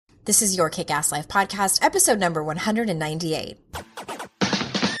This is your Kick-Ass Life podcast, episode number 198.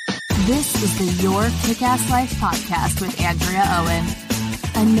 This is the Your Kick-Ass Life podcast with Andrea Owen,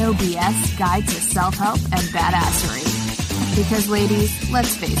 a no BS guide to self-help and badassery. Because ladies,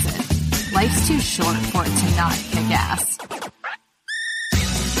 let's face it, life's too short for it to not kick ass.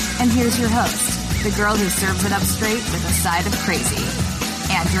 And here's your host, the girl who serves it up straight with a side of crazy,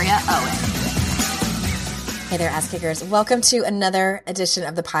 Andrea Owen. Hey there, ass kickers. Welcome to another edition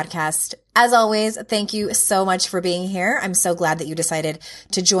of the podcast. As always, thank you so much for being here. I'm so glad that you decided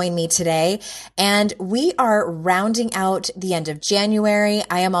to join me today. And we are rounding out the end of January.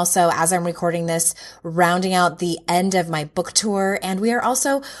 I am also, as I'm recording this, rounding out the end of my book tour. And we are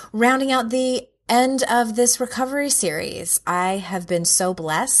also rounding out the end of this recovery series. I have been so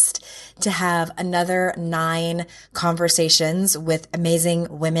blessed to have another 9 conversations with amazing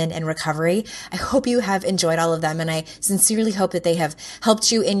women in recovery. I hope you have enjoyed all of them, and I sincerely hope that they have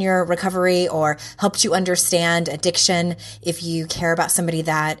helped you in your recovery or helped you understand addiction if you care about somebody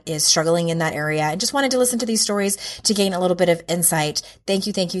that is struggling in that area and just wanted to listen to these stories to gain a little bit of insight. Thank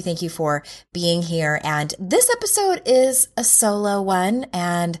you for being here. And this episode is a solo one,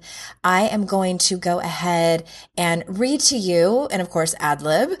 and I am going to go ahead and read to you, and of course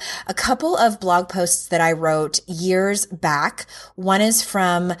ad-lib, a couple of blog posts that I wrote years back. One is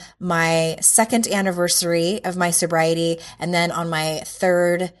from my 2nd anniversary of my sobriety, and then on my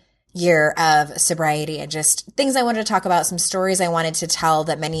 3rd year of sobriety, and just things I wanted to talk about, some stories I wanted to tell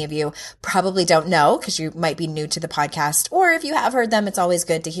that many of you probably don't know because you might be new to the podcast, or if you have heard them, it's always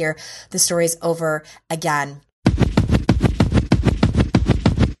good to hear the stories over again.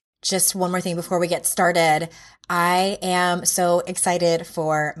 Just one more thing before we get started. I am so excited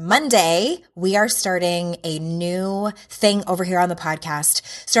for Monday. We are starting a new thing over here on the podcast.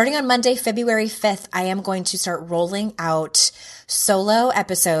 Starting on Monday, February 5th, I am going to start rolling out solo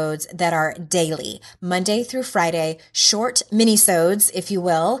episodes that are daily, Monday through Friday, short mini-sodes, if you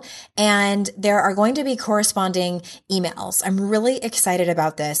will. And there are going to be corresponding emails. I'm really excited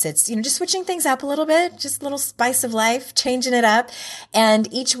about this. It's, just switching things up a little bit, just a little spice of life, changing it up. And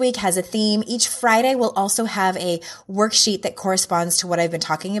each week has a theme. Each Friday will also have a worksheet that corresponds to what I've been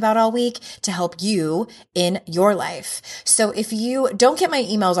talking about all week to help you in your life. So if you don't get my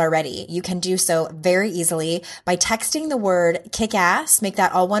emails already, you can do so very easily by texting the word kick-ass, make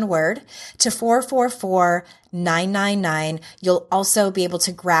that all one word, to 444-999. You'll also be able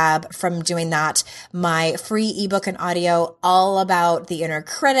to grab from doing that my free ebook and audio all about the inner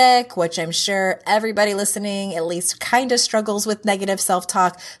critic, which I'm sure everybody listening at least kind of struggles with negative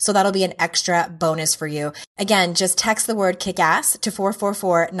self-talk. So that'll be an extra bonus for you. Again, just text the word kick-ass to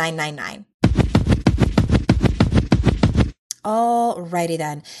 444-999. Alrighty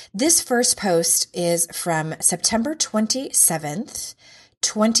then. This first post is from September 27th,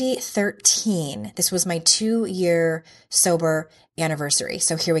 2013. This was my 2-year sober anniversary.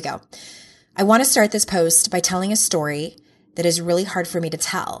 So here we go. I want to start this post by telling a story that is really hard for me to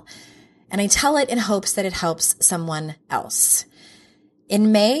tell. And I tell it in hopes that it helps someone else.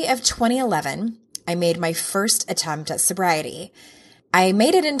 In May of 2011, I made my first attempt at sobriety. I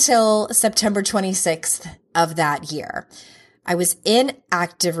made it until September 26th of that year. I was in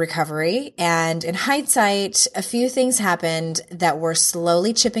active recovery, and in hindsight, a few things happened that were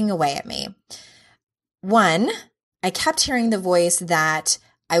slowly chipping away at me. One, I kept hearing the voice that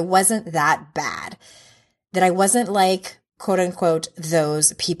I wasn't that bad, that I wasn't like, quote unquote,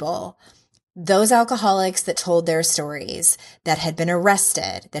 those people, those alcoholics that told their stories, that had been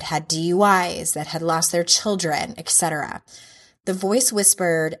arrested, that had DUIs, that had lost their children, etc. The voice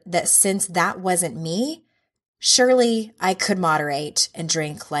whispered that since that wasn't me, surely I could moderate and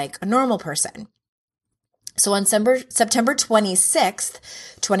drink like a normal person. So on September 26th,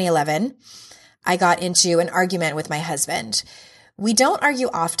 2011, I got into an argument with my husband. We don't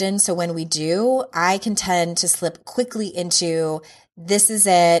argue often, so when we do, I can tend to slip quickly into, this is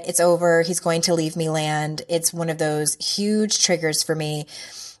it, it's over, he's going to leave me land. It's one of those huge triggers for me.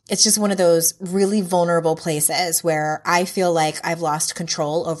 It's just one of those really vulnerable places where I feel like I've lost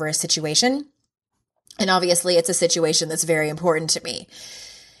control over a situation. And obviously, it's a situation that's very important to me.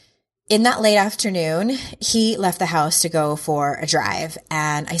 In that late afternoon, he left the house to go for a drive,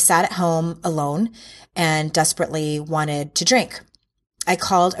 and I sat at home alone and desperately wanted to drink. I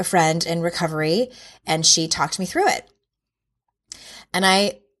called a friend in recovery, and she talked me through it. And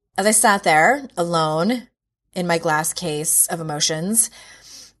as I sat there alone in my glass case of emotions,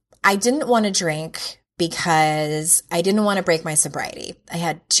 I didn't want to drink because I didn't want to break my sobriety. I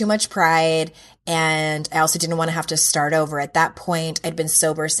had too much pride, and I also didn't want to have to start over. At that point, I'd been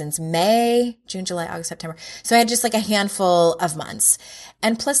sober since May, June, July, August, September. So I had just like a handful of months.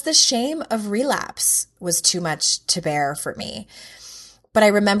 And plus the shame of relapse was too much to bear for me. But I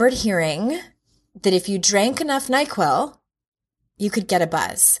remembered hearing that if you drank enough NyQuil, you could get a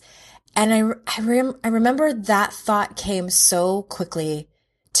buzz. And I remember that thought came so quickly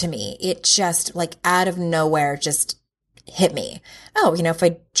to me. It just like out of nowhere just hit me. Oh, if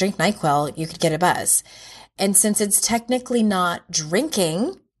I drink NyQuil, you could get a buzz. And since it's technically not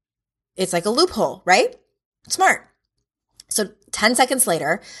drinking, it's like a loophole, right? Smart. So 10 seconds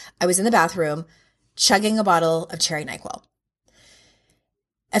later, I was in the bathroom chugging a bottle of cherry NyQuil.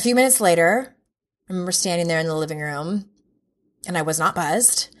 A few minutes later, I remember standing there in the living room and I was not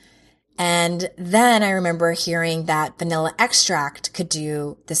buzzed. And then I remember hearing that vanilla extract could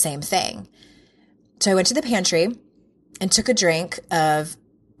do the same thing. So I went to the pantry and took a drink of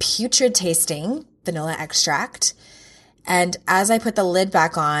putrid tasting vanilla extract. And as I put the lid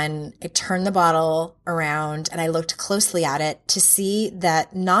back on, I turned the bottle around and I looked closely at it to see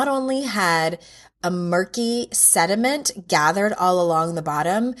that not only had a murky sediment gathered all along the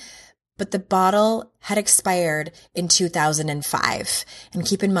bottom, but the bottle had expired in 2005. And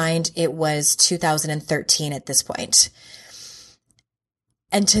keep in mind, it was 2013 at this point.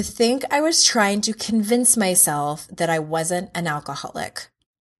 And to think I was trying to convince myself that I wasn't an alcoholic.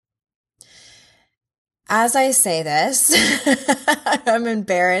 As I say this, I'm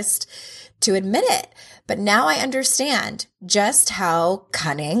embarrassed to admit it, but now I understand just how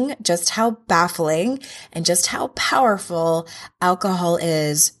cunning, just how baffling, and just how powerful alcohol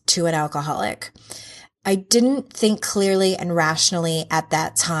is to an alcoholic. I didn't think clearly and rationally at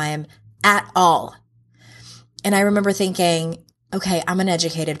that time at all. And I remember thinking, okay, I'm an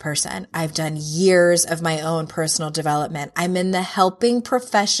educated person. I've done years of my own personal development. I'm in the helping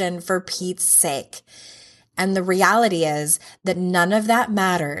profession for Pete's sake. And the reality is that none of that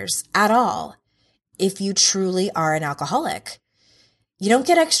matters at all if you truly are an alcoholic. You don't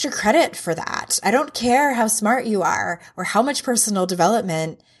get extra credit for that. I don't care how smart you are or how much personal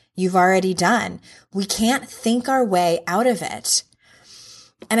development you've already done. We can't think our way out of it.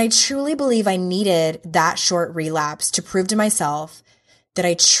 And I truly believe I needed that short relapse to prove to myself that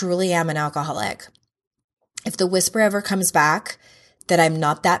I truly am an alcoholic. If the whisper ever comes back that I'm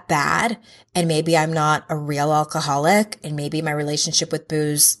not that bad, and maybe I'm not a real alcoholic, and maybe my relationship with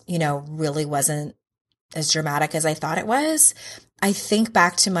booze, really wasn't as dramatic as I thought it was, I think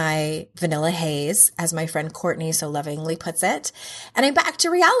back to my vanilla haze, as my friend Courtney so lovingly puts it, and I'm back to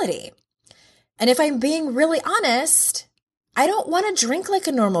reality. And if I'm being really honest, I don't want to drink like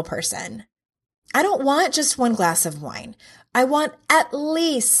a normal person. I don't want just one glass of wine. I want at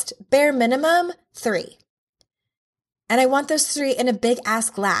least, bare minimum, 3. And I want those 3 in a big ass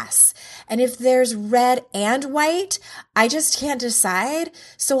glass. And if there's red and white, I just can't decide.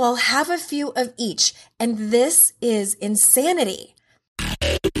 So I'll have a few of each. And this is insanity.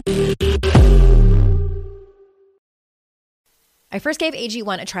 I first gave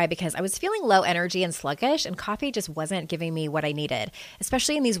AG1 a try because I was feeling low energy and sluggish, and coffee just wasn't giving me what I needed.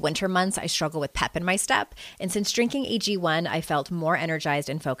 Especially in these winter months, I struggle with pep in my step, and since drinking AG1, I felt more energized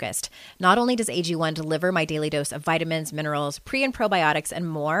and focused. Not only does AG1 deliver my daily dose of vitamins, minerals, pre- and probiotics, and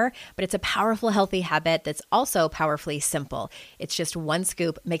more, but it's a powerful, healthy habit that's also powerfully simple. It's just 1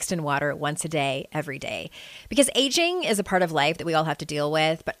 scoop mixed in water once a day, every day. Because aging is a part of life that we all have to deal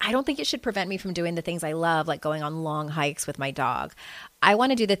with, but I don't think it should prevent me from doing the things I love, like going on long hikes with my dog. I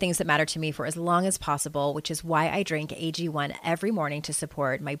want to do the things that matter to me for as long as possible, which is why I drink AG1 every morning to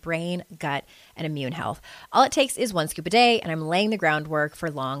support my brain, gut, and immune health. All it takes is 1 scoop a day, and I'm laying the groundwork for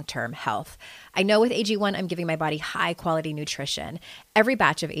long-term health. I know with AG1, I'm giving my body high-quality nutrition. Every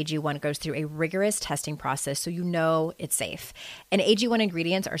batch of AG1 goes through a rigorous testing process, so you know it's safe. And AG1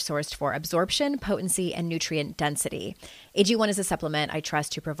 ingredients are sourced for absorption, potency, and nutrient density. AG1 is a supplement I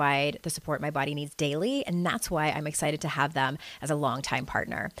trust to provide the support my body needs daily, and that's why I'm excited to have them as a longtime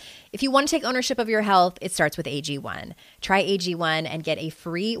partner. If you want to take ownership of your health, it starts with AG1. Try AG1 and get a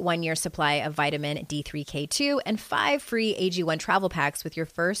free 1-year supply of vitamin D3K2 and 5 free AG1 travel packs with your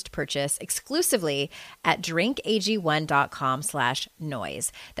first purchase exclusively at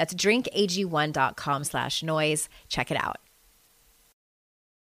drinkag1.com/noise. That's drinkag1.com/noise. Check it out.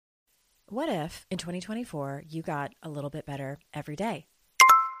 What if in 2024 you got a little bit better every day?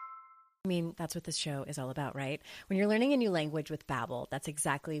 I mean, that's what this show is all about, right? When you're learning a new language with Babbel, that's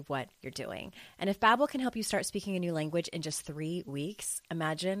exactly what you're doing. And if Babbel can help you start speaking a new language in just 3 weeks,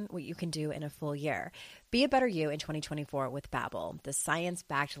 imagine what you can do in a full year. Be a better you in 2024 with Babbel, the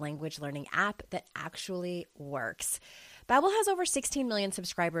science-backed language learning app that actually works. Babbel has over 16 million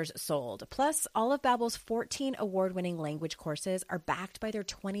subscribers sold. Plus, all of Babbel's 14 award-winning language courses are backed by their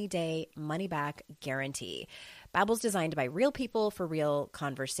 20-day money-back guarantee. Babbel's designed by real people for real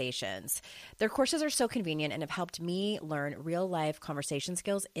conversations. Their courses are so convenient and have helped me learn real-life conversation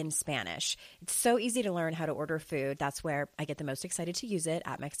skills in Spanish. It's so easy to learn how to order food. That's where I get the most excited to use it,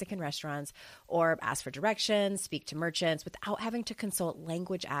 at Mexican restaurants, or ask for directions, speak to merchants without having to consult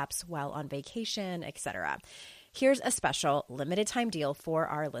language apps while on vacation, etc. Here's a special limited time deal for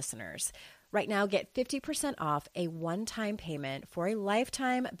our listeners. Right now, get 50% off a one-time payment for a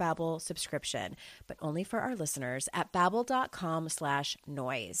lifetime Babbel subscription, but only for our listeners at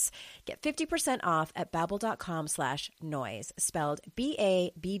babbel.com/noise. Get 50% off at babbel.com/noise, spelled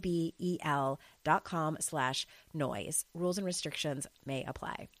BABBEL.com/noise. Rules and restrictions may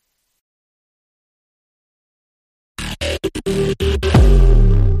apply.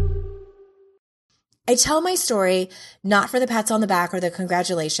 I tell my story not for the pats on the back or the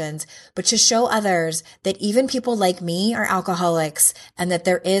congratulations, but to show others that even people like me are alcoholics and that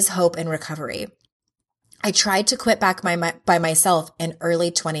there is hope in recovery. I tried to quit back by myself in early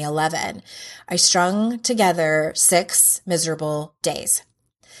 2011. I strung together 6 miserable days.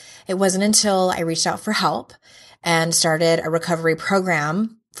 It wasn't until I reached out for help and started a recovery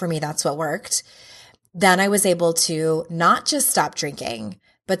program, for me that's what worked, then I was able to not just stop drinking,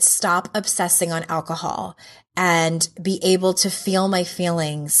 but stop obsessing on alcohol and be able to feel my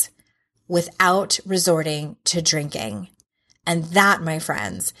feelings without resorting to drinking. And that, my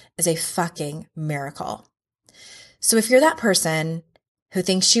friends, is a fucking miracle. So if you're that person who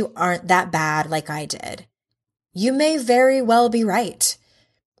thinks you aren't that bad like I did, you may very well be right.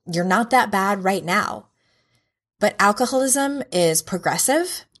 You're not that bad right now. But alcoholism is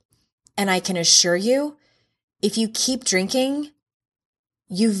progressive. And I can assure you, if you keep drinking,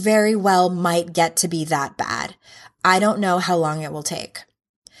 you very well might get to be that bad. I don't know how long it will take.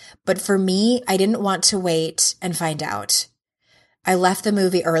 But for me, I didn't want to wait and find out. I left the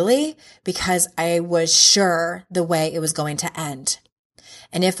movie early because I was sure the way it was going to end.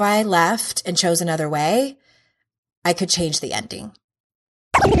 And if I left and chose another way, I could change the ending.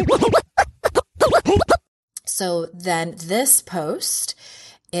 So then this post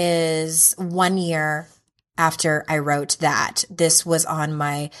is 1 year after I wrote that. This was on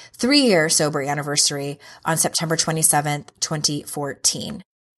my 3-year sober anniversary on September 27th, 2014.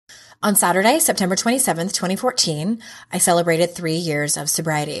 On Saturday, September 27th, 2014, I celebrated 3 years of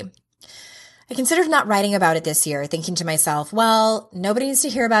sobriety. I considered not writing about it this year, thinking to myself, well, nobody needs to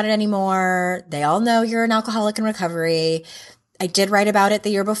hear about it anymore. They all know you're an alcoholic in recovery. I did write about it the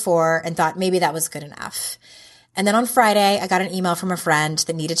year before and thought maybe that was good enough. And then on Friday, I got an email from a friend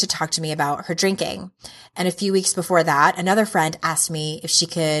that needed to talk to me about her drinking. And a few weeks before that, another friend asked me if she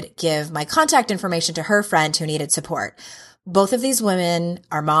could give my contact information to her friend who needed support. Both of these women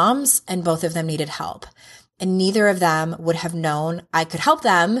are moms, and both of them needed help. And neither of them would have known I could help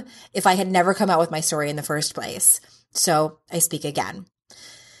them if I had never come out with my story in the first place. So I speak again.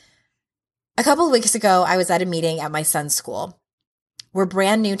 A couple of weeks ago, I was at a meeting at my son's school. We're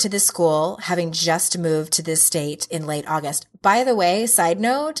brand new to this school, having just moved to this state in late August. By the way, side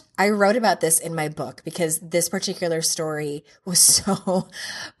note, I wrote about this in my book because this particular story was so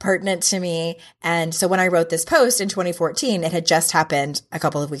pertinent to me. And so when I wrote this post in 2014, it had just happened a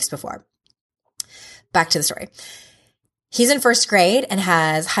couple of weeks before. Back to the story. He's in first grade and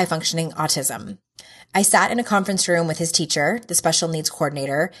has high-functioning autism. I sat in a conference room with his teacher, the special needs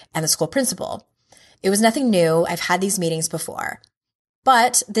coordinator, and the school principal. It was nothing new. I've had these meetings before.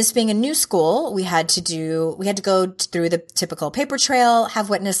 But this being a new school, we had to go through the typical paper trail, have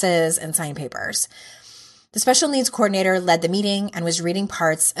witnesses, and sign papers. The special needs coordinator led the meeting and was reading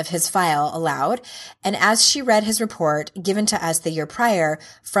parts of his file aloud. And as she read his report given to us the year prior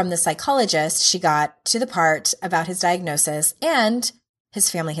from the psychologist, she got to the part about his diagnosis and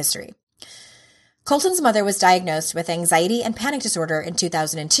his family history. Colton's mother was diagnosed with anxiety and panic disorder in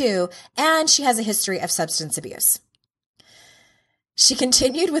 2002, and she has a history of substance abuse. She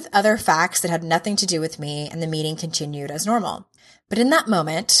continued with other facts that had nothing to do with me, and the meeting continued as normal. But in that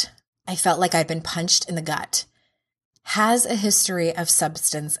moment, I felt like I'd been punched in the gut. Has a history of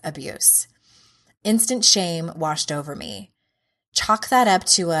substance abuse. Instant shame washed over me. Chalk that up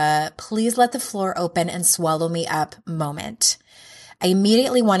to a please let the floor open and swallow me up moment. I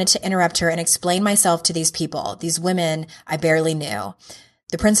immediately wanted to interrupt her and explain myself to these people, these women I barely knew.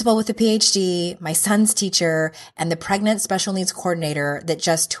 The principal with the PhD, my son's teacher, and the pregnant special needs coordinator that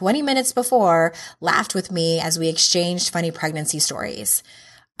just 20 minutes before laughed with me as we exchanged funny pregnancy stories.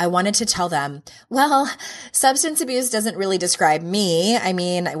 I wanted to tell them, well, substance abuse doesn't really describe me. I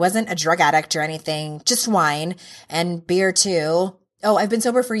mean, I wasn't a drug addict or anything, just wine and beer too. Oh, I've been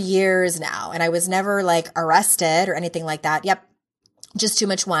sober for years now, and I was never like arrested or anything like that. Yep, just too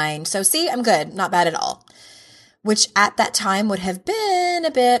much wine. So see, I'm good, not bad at all. Which at that time would have been a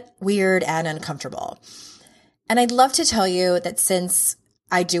bit weird and uncomfortable. And I'd love to tell you that since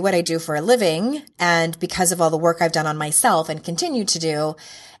I do what I do for a living, and because of all the work I've done on myself and continue to do,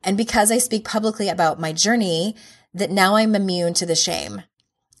 and because I speak publicly about my journey, that now I'm immune to the shame.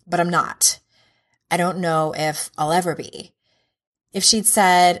 But I'm not. I don't know if I'll ever be. If she'd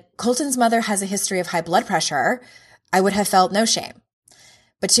said, Colton's mother has a history of high blood pressure, I would have felt no shame.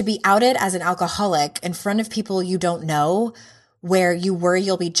 But to be outed as an alcoholic in front of people you don't know, where you worry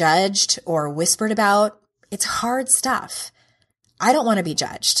you'll be judged or whispered about, it's hard stuff. I don't want to be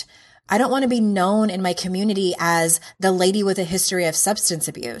judged. I don't want to be known in my community as the lady with a history of substance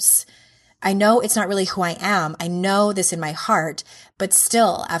abuse. I know it's not really who I am. I know this in my heart, but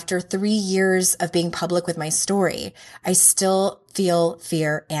still, after 3 years of being public with my story, I still feel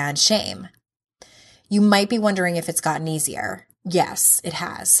fear and shame. You might be wondering if it's gotten easier. Yes, it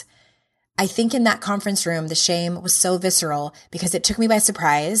has. I think in that conference room, the shame was so visceral because it took me by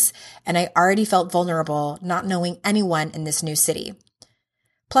surprise, and I already felt vulnerable not knowing anyone in this new city.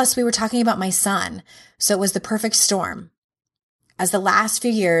 Plus, we were talking about my son, so it was the perfect storm. As the last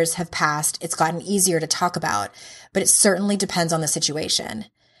few years have passed, it's gotten easier to talk about, but it certainly depends on the situation.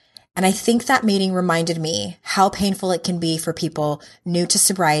 And I think that meeting reminded me how painful it can be for people new to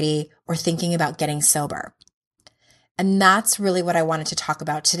sobriety or thinking about getting sober. And that's really what I wanted to talk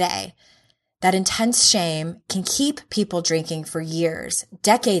about today. That intense shame can keep people drinking for years,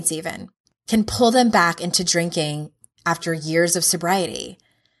 decades even, can pull them back into drinking after years of sobriety.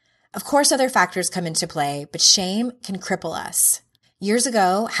 Of course, other factors come into play, but shame can cripple us. Years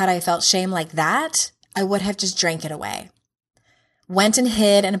ago, had I felt shame like that, I would have just drank it away. Went and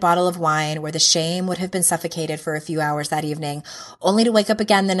hid in a bottle of wine where the shame would have been suffocated for a few hours that evening, only to wake up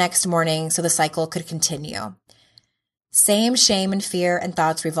again the next morning so the cycle could continue. Same shame and fear and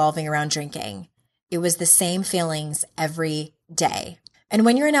thoughts revolving around drinking. It was the same feelings every day. And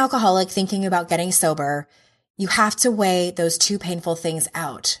when you're an alcoholic thinking about getting sober, you have to weigh those two painful things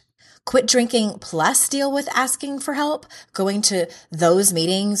out. Quit drinking plus deal with asking for help, going to those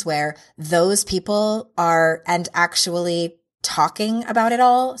meetings where those people are and actually talking about it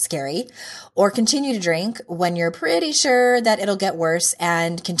all, scary, or continue to drink when you're pretty sure that it'll get worse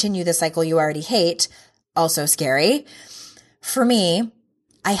and continue the cycle you already hate, also scary. For me,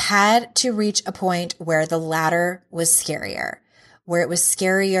 I had to reach a point where the latter was scarier, where it was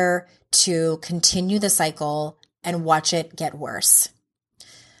scarier to continue the cycle and watch it get worse.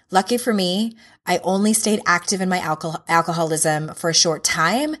 Lucky for me, I only stayed active in my alcoholism for a short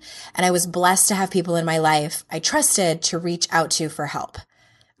time, and I was blessed to have people in my life I trusted to reach out to for help.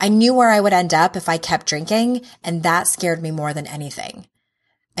 I knew where I would end up if I kept drinking, and that scared me more than anything.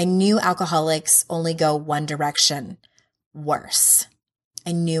 I knew alcoholics only go one direction, worse.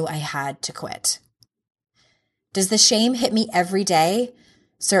 I knew I had to quit. Does the shame hit me every day?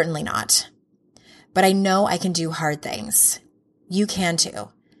 Certainly not. But I know I can do hard things. You can too.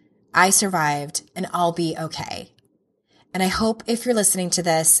 I survived, and I'll be okay. And I hope if you're listening to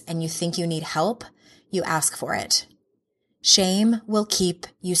this and you think you need help, you ask for it. Shame will keep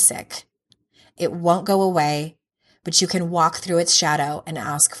you sick. It won't go away, but you can walk through its shadow and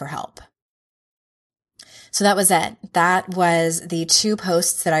ask for help. So that was it. That was the 2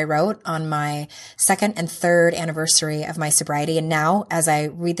 posts that I wrote on my 2nd and 3rd anniversary of my sobriety. And now, as I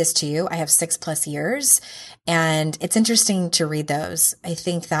read this to you, I have 6+ years, and it's interesting to read those. I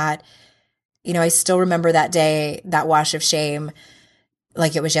think that, I still remember that day, that wash of shame,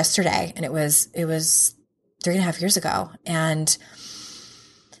 like it was yesterday, and it was 3.5 years ago. And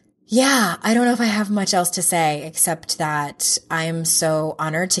yeah, I don't know if I have much else to say except that I'm so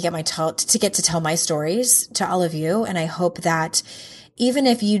honored to get to tell my stories to all of you. And I hope that even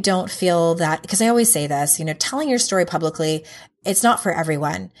if you don't feel that, because I always say this, telling your story publicly, it's not for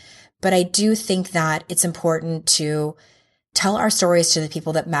everyone. But I do think that it's important to tell our stories to the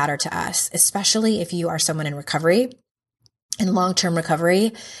people that matter to us, especially if you are someone in recovery, in long-term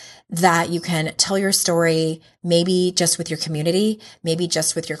recovery, that you can tell your story, maybe just with your community, maybe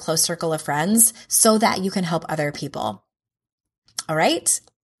just with your close circle of friends, so that you can help other people. All right.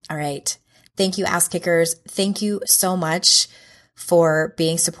 Thank you, ass kickers. Thank you so much for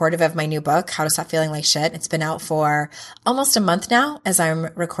being supportive of my new book, How to Stop Feeling Like Shit. It's been out for almost a month now as I'm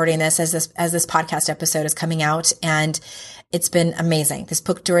recording this, as this podcast episode is coming out. And it's been amazing. This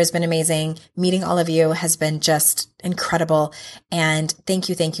book tour has been amazing. Meeting all of you has been just incredible. And thank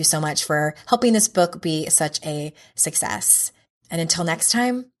you so much for helping this book be such a success. And until next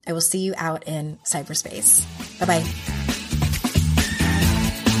time, I will see you out in cyberspace. Bye-bye.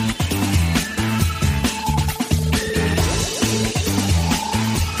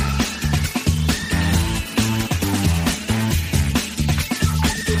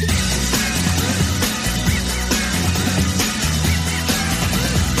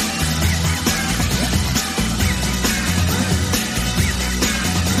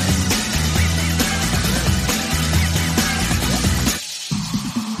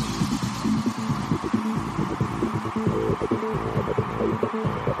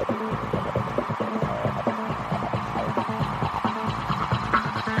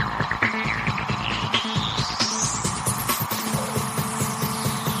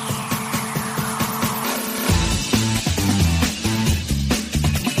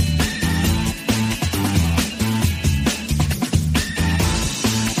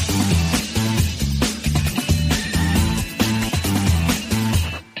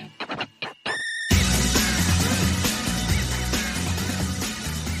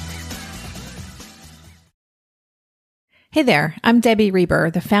 Hey there, I'm Debbie Reber,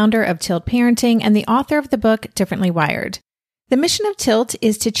 the founder of Tilt Parenting and the author of the book Differently Wired. The mission of Tilt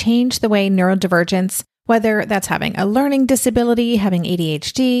is to change the way neurodivergence, whether that's having a learning disability, having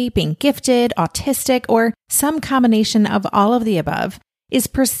ADHD, being gifted, autistic, or some combination of all of the above, is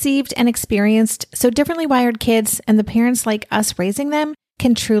perceived and experienced so differently wired kids and the parents like us raising them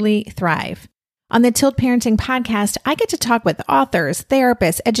can truly thrive. On the Tilt Parenting podcast, I get to talk with authors,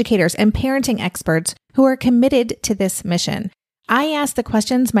 therapists, educators, and parenting experts who are committed to this mission. I ask the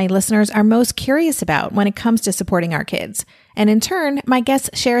questions my listeners are most curious about when it comes to supporting our kids. And in turn, my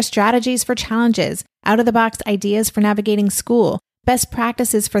guests share strategies for challenges, out-of-the-box ideas for navigating school, best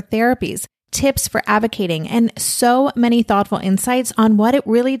practices for therapies, tips for advocating, and so many thoughtful insights on what it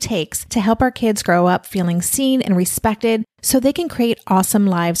really takes to help our kids grow up feeling seen and respected so they can create awesome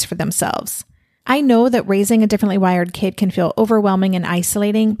lives for themselves. I know that raising a differently wired kid can feel overwhelming and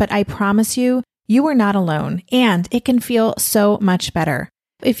isolating, but I promise you, you are not alone, and it can feel so much better.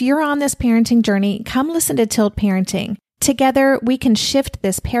 If you're on this parenting journey, come listen to Tilt Parenting. Together, we can shift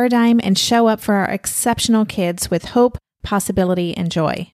this paradigm and show up for our exceptional kids with hope, possibility, and joy.